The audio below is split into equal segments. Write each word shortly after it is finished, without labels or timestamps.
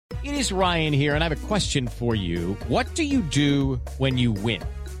It is Ryan here, and I have a question for you. What do you do when you win?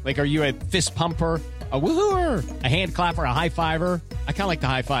 Like, are you a fist pumper, a woo-hooer, a hand clapper, a high fiver? I kind of like the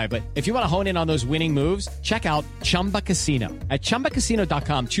high five, but if you want to hone in on those winning moves, check out Chumba Casino. At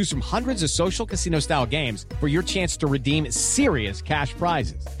ChumbaCasino.com, choose from hundreds of social casino-style games for your chance to redeem serious cash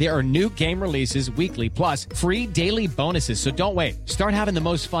prizes. There are new game releases weekly, plus free daily bonuses. So don't wait. Start having the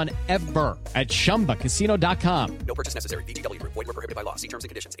most fun ever at ChumbaCasino.com. No purchase necessary. VGW Group. Void where prohibited by law. See terms and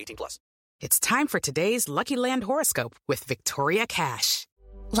conditions. 18+. It's time for today's Lucky Land horoscope with Victoria Cash.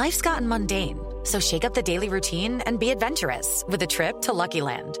 Life's gotten mundane, so shake up the daily routine and be adventurous with a trip to Lucky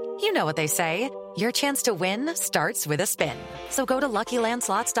Land. You know what they say. Your chance to win starts with a spin. So go to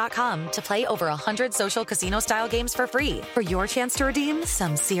LuckyLandSlots.com to play over 100 social casino-style games for free for your chance to redeem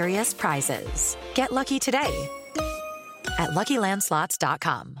some serious prizes. Get lucky today at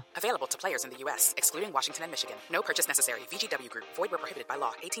LuckyLandSlots.com. Available to players in the U.S., excluding Washington and Michigan. No purchase necessary. VGW Group. Void where prohibited by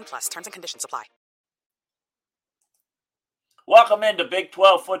law. 18+. Terms and conditions apply. Welcome into Big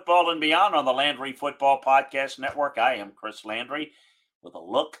 12 football and beyond on the Landry Football Podcast Network. I am Chris Landry with a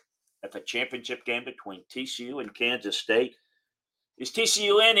look at the championship game between TCU and Kansas State. Is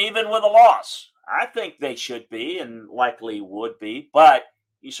TCU in even with a loss? I think they should be and likely would be, but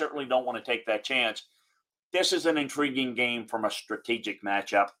you certainly don't want to take that chance. This is an intriguing game from a strategic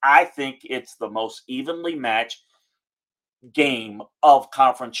matchup. I think it's the most evenly matched game of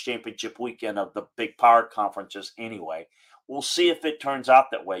conference championship weekend of the big power conferences anyway. We'll see if it turns out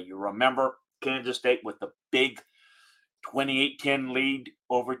that way. You remember Kansas State with the big 28-10 lead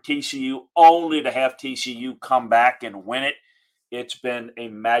over TCU, only to have TCU come back and win it. It's been a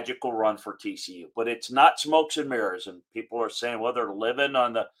magical run for TCU, but it's not smokes and mirrors. And people are saying, well, they're living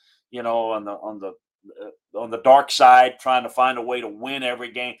on the, on the dark side, trying to find a way to win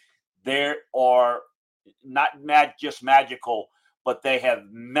every game. They are not just magical, but they have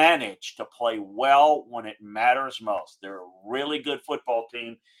managed to play well when it matters most. They're a really good football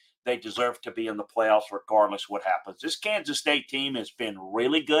team. They deserve to be in the playoffs regardless what happens. This Kansas State team has been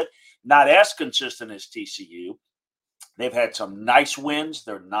really good, not as consistent as TCU. They've had some nice wins.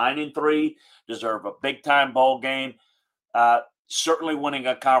 They're 9-3, deserve a big-time bowl game. Certainly winning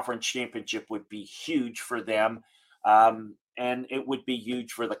a conference championship would be huge for them, and it would be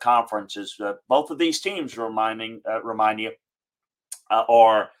huge for the conferences. Both of these teams remind you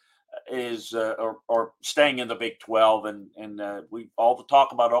are staying in the Big 12, and we all the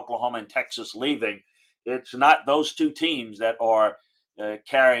talk about Oklahoma and Texas leaving. It's not those two teams that are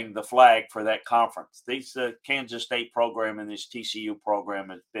carrying the flag for that conference. This Kansas State program and this TCU program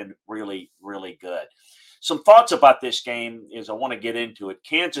has been really, really good. Some thoughts about this game is I want to get into it.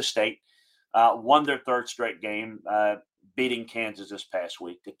 Kansas State won their third straight game, beating Kansas this past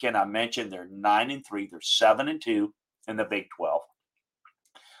week. Again, I mentioned they're 9-3. They're 7-2 in the Big 12.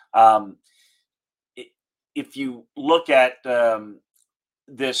 If you look at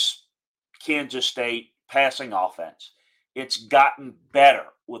this Kansas State passing offense, it's gotten better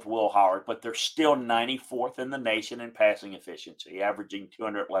with Will Howard, but they're still 94th in the nation in passing efficiency, averaging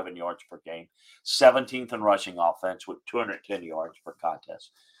 211 yards per game, 17th in rushing offense with 210 yards per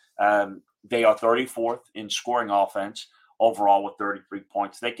contest. They are 34th in scoring offense overall with 33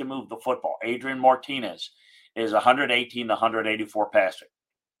 points. They can move the football. Adrian Martinez is 118 to 184 passing.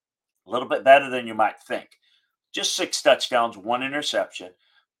 A little bit better than you might think. Just 6 touchdowns, 1 interception,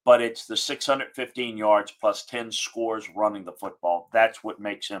 but it's the 615 yards plus 10 scores running the football. That's what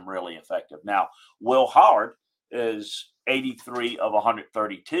makes him really effective. Now, Will Howard is 83 of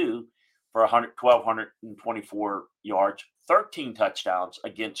 132 for 1,224 yards, 13 touchdowns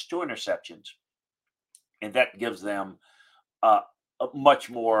against 2 interceptions. And that gives them a much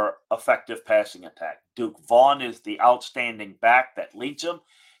more effective passing attack. Duke Vaughn is the outstanding back that leads them.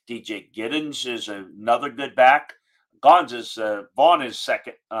 DJ Giddens is another good back. Vaughn is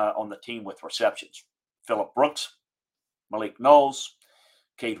second on the team with receptions. Phillip Brooks, Malik Knowles,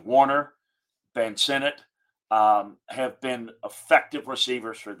 Cade Warner, Ben Sinnott have been effective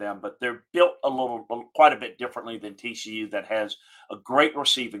receivers for them, but they're built quite a bit differently than TCU that has a great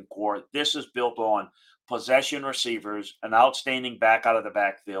receiving core. This is built on possession receivers, an outstanding back out of the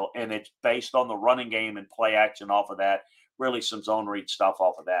backfield, and it's based on the running game and play action off of that. Really some zone read stuff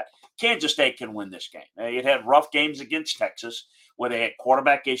off of that. Kansas State can win this game. It had rough games against Texas where they had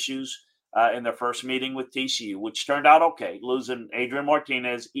quarterback issues in their first meeting with TCU, which turned out okay. Losing Adrian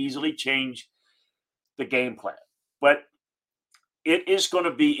Martinez easily changed the game plan. But it is going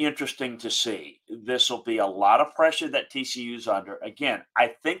to be interesting to see. This will be a lot of pressure that TCU's under. Again,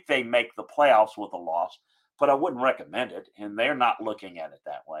 I think they make the playoffs with a loss, but I wouldn't recommend it, and they're not looking at it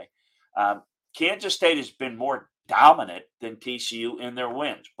that way. Kansas State has been more dominant than TCU in their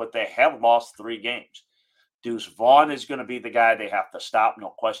wins, but they have lost 3 games. Deuce Vaughn is going to be the guy they have to stop,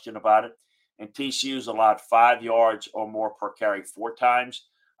 no question about it. And TCU's allowed 5 yards or more per carry 4 times.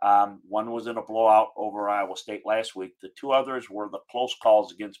 One was in a blowout over Iowa State last week. The 2 others were the close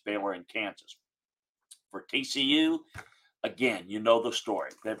calls against Baylor and Kansas. For TCU, again, you know the story.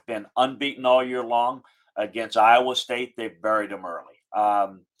 They've been unbeaten all year long. Against Iowa State, they buried them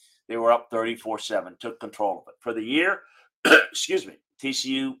early. They were up 34-7, took control of it. For the year, excuse me,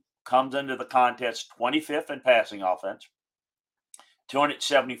 TCU comes into the contest 25th in passing offense,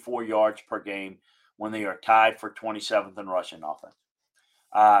 274 yards per game when they are tied for 27th in rushing offense.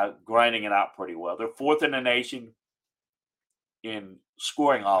 Grinding it out pretty well. They're 4th in the nation in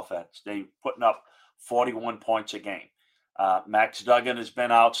scoring offense. They're putting up 41 points a game. Max Duggan has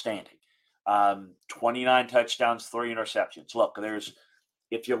been outstanding. 29 touchdowns, 3 interceptions. Look,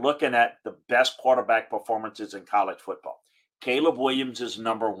 if you're looking at the best quarterback performances in college football, Caleb Williams is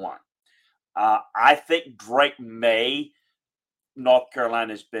number 1. I think Drake May, North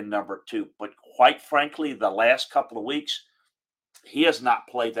Carolina, has been number 2. But quite frankly, the last couple of weeks, he has not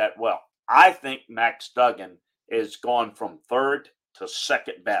played that well. I think Max Duggan is gone from 3rd to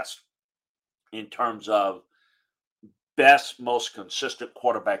 2nd best in terms of best, most consistent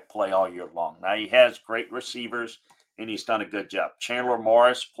quarterback play all year long. Now, he has great receivers, and he's done a good job. Chandler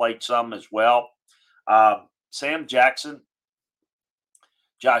Morris played some as well. Sam Jackson,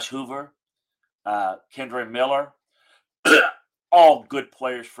 Josh Hoover, Kendre Miller, all good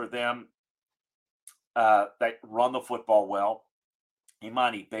players for them that run the football well.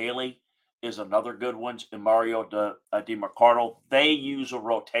 Imani Bailey is another good one, and Mario DiMarcardo. They use a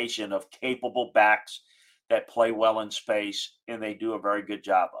rotation of capable backs that play well in space, and they do a very good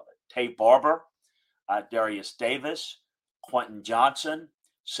job of it. Tate Barber, Darius Davis, Quentin Johnson,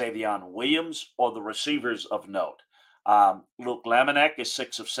 Savion Williams, or the receivers of note. Luke Lamanek is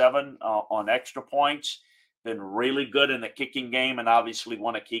 6 of 7 on extra points. Been really good in the kicking game and obviously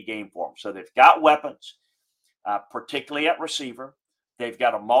won a key game for them. So they've got weapons, particularly at receiver. They've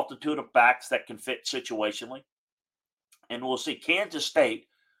got a multitude of backs that can fit situationally. And we'll see. Kansas State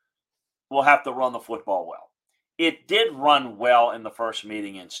will have to run the football well. It did run well in the first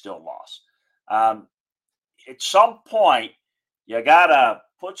meeting and still lost. At some point, you got to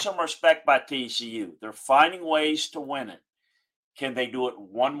put some respect by TCU. They're finding ways to win it. Can they do it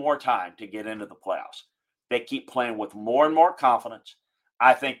one more time to get into the playoffs? They keep playing with more and more confidence.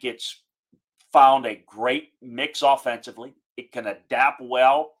 I think it's found a great mix offensively. It can adapt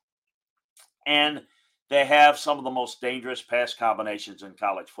well. And they have some of the most dangerous pass combinations in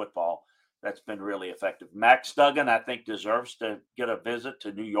college football. That's been really effective. Max Duggan, I think, deserves to get a visit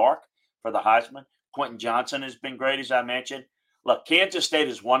to New York for the Heisman. Quentin Johnson has been great, as I mentioned. Look, Kansas State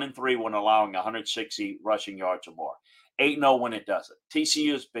is 1-3 when allowing 160 rushing yards or more. 8-0 when it doesn't.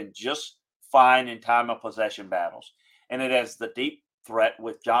 TCU has been just fine in time of possession battles. And it has the deep threat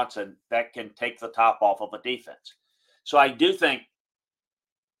with Johnson that can take the top off of a defense. So I do think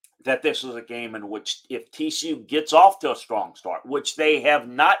that this is a game in which if TCU gets off to a strong start, which they have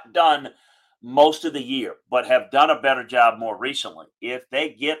not done most of the year, but have done a better job more recently, if they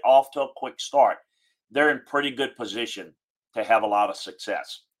get off to a quick start, they're in pretty good position to have a lot of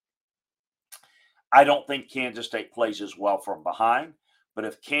success. I don't think Kansas State plays as well from behind, but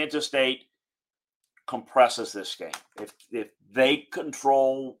if Kansas State compresses this game, if they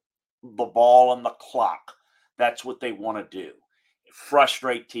control the ball and the clock, that's what they want to do.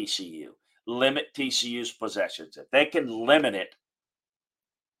 Frustrate TCU, limit TCU's possessions. If they can limit it,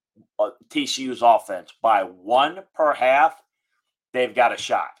 TCU's offense by 1 per half, they've got a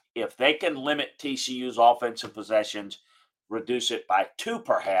shot. If they can limit TCU's offensive possessions, reduce it by 2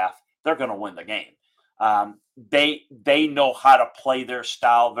 per half, they're going to win the game. They know how to play their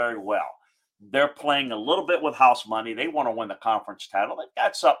style very well. They're playing a little bit with house money. They want to win the conference title. They've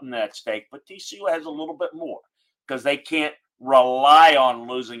got something at stake, but TCU has a little bit more because they can't rely on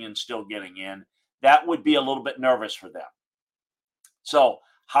losing and still getting in. That would be a little bit nervous for them. So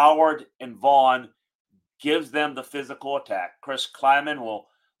Howard and Vaughn gives them the physical attack. Chris Kleiman will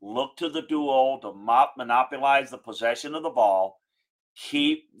look to the duo to monopolize the possession of the ball,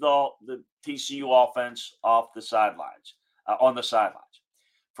 keep the TCU offense off the sidelines, on the sidelines.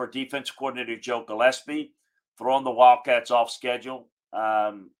 For defense coordinator Joe Gillespie, throwing the Wildcats off schedule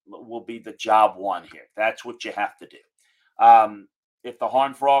will be the job one here. That's what you have to do. If the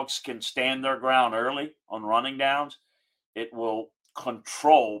Horned Frogs can stand their ground early on running downs, it will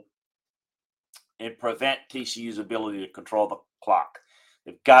control and prevent TCU's ability to control the clock.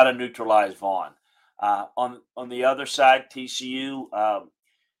 They've got to neutralize Vaughn. On the other side, TCU,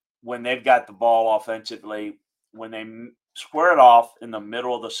 when they've got the ball offensively, when they square it off in the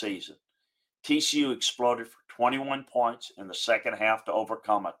middle of the season, TCU exploded for 21 points in the second half to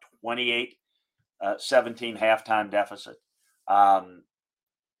overcome a 28-17 halftime deficit.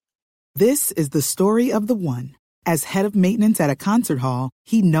 This is the story of the one. As head of maintenance at a concert hall,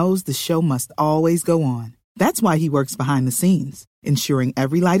 he knows the show must always go on. That's why he works behind the scenes, ensuring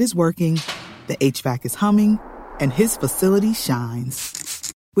every light is working, the HVAC is humming, and his facility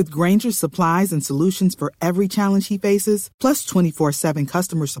shines. With Grainger's supplies and solutions for every challenge he faces, plus 24/7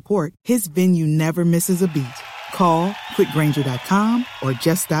 customer support, his venue never misses a beat. Call quickgrainger.com or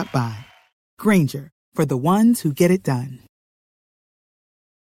just stop by. Grainger, for the ones who get it done.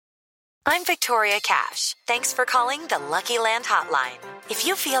 I'm Victoria Cash. Thanks for calling the Lucky Land Hotline. If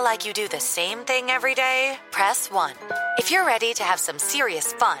you feel like you do the same thing every day, press 1. If you're ready to have some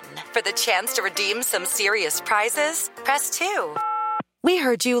serious fun for the chance to redeem some serious prizes, press 2. We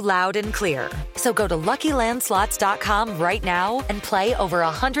heard you loud and clear. So go to LuckyLandSlots.com right now and play over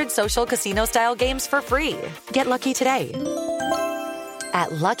 100 social casino-style games for free. Get lucky today at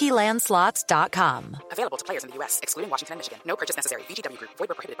LuckyLandSlots.com. Available to players in the U.S., excluding Washington and Michigan. No purchase necessary. VGW Group. Void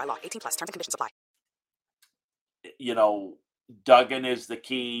where prohibited by law. 18+. Terms and conditions apply. You know, Duggan is the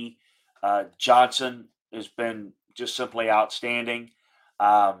key. Johnson has been just simply outstanding.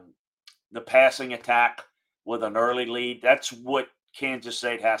 The passing attack with an early lead, that's what Kansas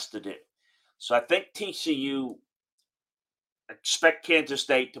State has to do. So I think TCU expect Kansas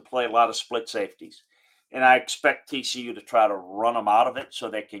State to play a lot of split safeties. And I expect TCU to try to run them out of it so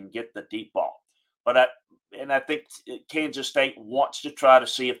they can get the deep ball. But I think Kansas State wants to try to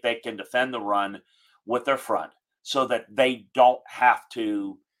see if they can defend the run with their front so that they don't have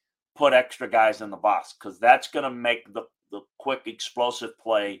to put extra guys in the box, because that's going to make the quick, explosive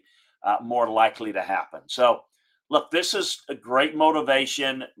play more likely to happen. So, look, this is a great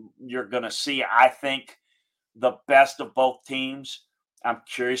motivation. You're going to see, I think, the best of both teams. I'm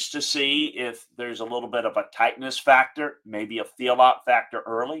curious to see if there's a little bit of a tightness factor, maybe a feel-out factor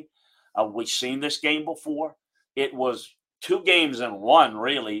early. We've seen this game before. It was 2 games in one,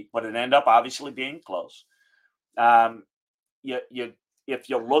 really, but it ended up obviously being close. If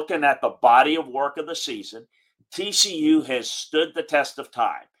you're looking at the body of work of the season, TCU has stood the test of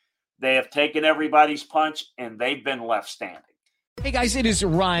time. They have taken everybody's punch, and they've been left standing. Hey guys, it is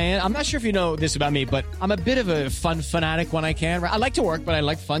Ryan. I'm not sure if you know this about me, but I'm a bit of a fun fanatic when I can. I like to work, but I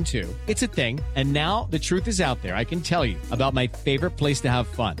like fun too. It's a thing. And now the truth is out there. I can tell you about my favorite place to have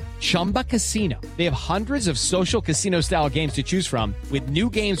fun. Chumba Casino. They have hundreds of social casino style games to choose from with new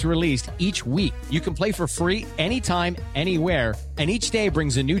games released each week. You can play for free anytime, anywhere. And each day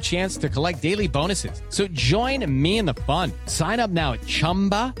brings a new chance to collect daily bonuses. So join me in the fun. Sign up now at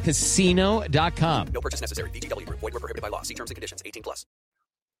ChumbaCasino.com. No purchase necessary. VGW Group. Void where prohibited by law. See terms and conditions. 18+.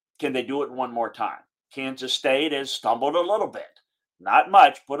 Can they do it one more time? Kansas State has stumbled a little bit. Not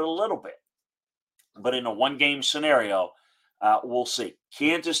much, but a little bit. But in a one-game scenario, we'll see.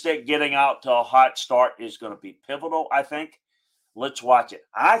 Kansas State getting out to a hot start is going to be pivotal, I think. Let's watch it.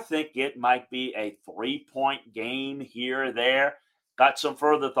 I think it might be a 3-point game here or there. Got some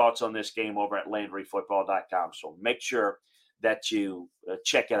further thoughts on this game over at LandryFootball.com. So make sure that you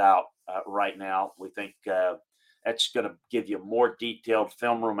check it out right now. We think that's going to give you more detailed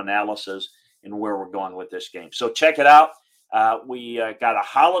film room analysis and where we're going with this game. So check it out. We got a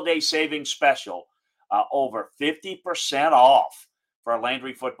holiday savings special, over 50% off for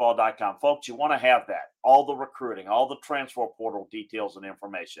LandryFootball.com. Folks, you want to have that. All the recruiting, all the transfer portal details and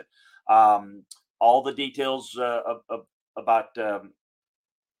information, all the details about the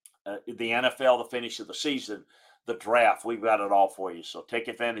NFL, the finish of the season, the draft. We've got it all for you. So take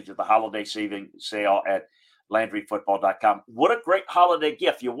advantage of the holiday savings sale at LandryFootball.com. What a great holiday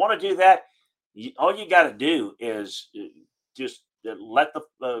gift. You want to do that? All you got to do is just let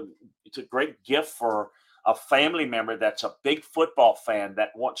it's a great gift for a family member that's a big football fan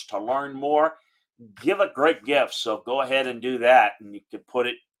that wants to learn more. Give a great gift. So go ahead and do that, and you can put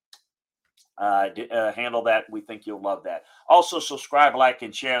it, handle that. We think you'll love that. Also, subscribe, like,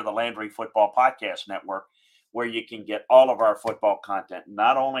 and share the Landry Football Podcast Network, where you can get all of our football content,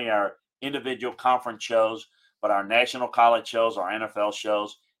 not only our individual conference shows, but our national college shows, our NFL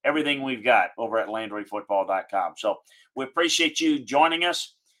shows, everything we've got over at LandryFootball.com. So we appreciate you joining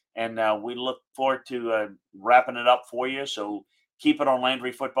us, and we look forward to wrapping it up for you. So keep it on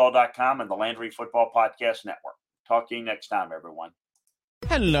LandryFootball.com and the Landry Football Podcast Network. Talk to you next time, everyone.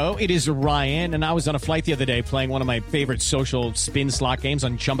 Hello, it is Ryan, and I was on a flight the other day playing one of my favorite social spin slot games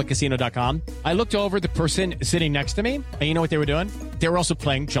on ChumbaCasino.com. I looked over at the person sitting next to me, and you know what they were doing? They were also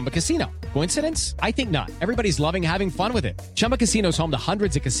playing Chumba Casino. Coincidence? I think not. Everybody's loving having fun with it. Chumba Casino is home to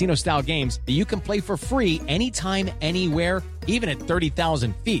hundreds of casino-style games that you can play for free anytime, anywhere, even at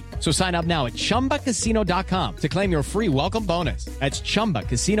 30,000 feet. So sign up now at ChumbaCasino.com to claim your free welcome bonus. That's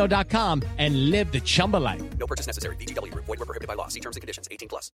ChumbaCasino.com and live the Chumba life. No purchase necessary. VGW Group. Void where prohibited by law. See terms and conditions.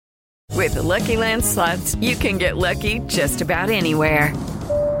 18+. With the Lucky Land Slots, you can get lucky just about anywhere.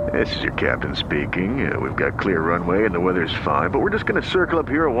 This is your captain speaking. We've got clear runway and the weather's fine, but we're just going to circle up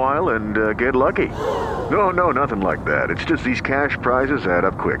here a while and get lucky. No, nothing like that. It's just these cash prizes add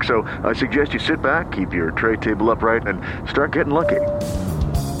up quick. So I suggest you sit back, keep your tray table upright, and start getting lucky.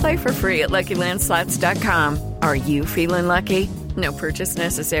 Play for free at LuckyLandSlots.com. Are you feeling lucky? No purchase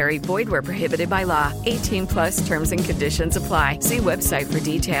necessary. Void where prohibited by law. 18+ terms and conditions apply. See website for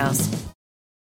details.